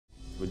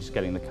We're just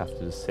getting the catheter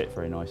to sit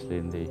very nicely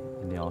in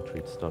the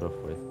artery to start off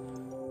with.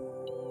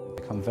 We've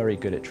become very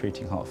good at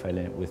treating heart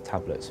failure with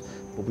tablets,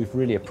 but we've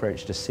really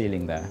approached a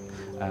ceiling there,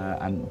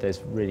 and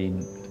there's really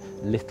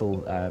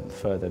little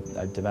further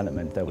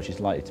development there which is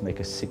likely to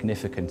make a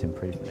significant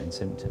improvement in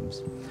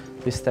symptoms.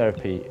 This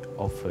therapy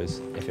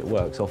offers, if it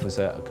works, offers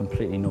a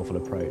completely novel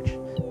approach.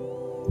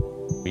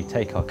 We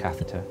take our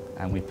catheter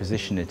and we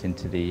position it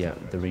into the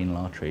renal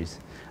arteries,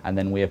 and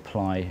then we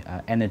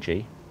apply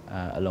energy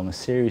along a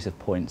series of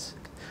points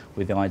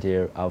with the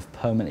idea of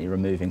permanently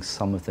removing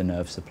some of the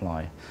nerve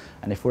supply.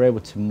 And if we're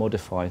able to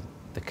modify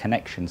the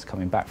connections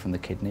coming back from the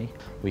kidney,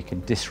 we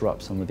can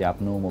disrupt some of the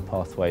abnormal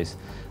pathways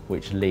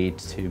which lead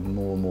to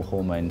more and more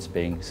hormones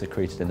being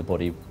secreted in the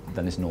body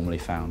than is normally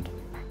found.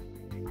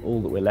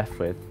 All that we're left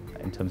with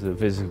in terms of the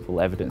visible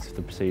evidence of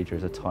the procedure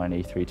is a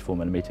tiny 3 to 4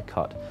 millimetre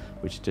cut,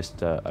 which is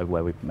just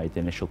where we made the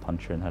initial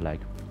puncture in her leg.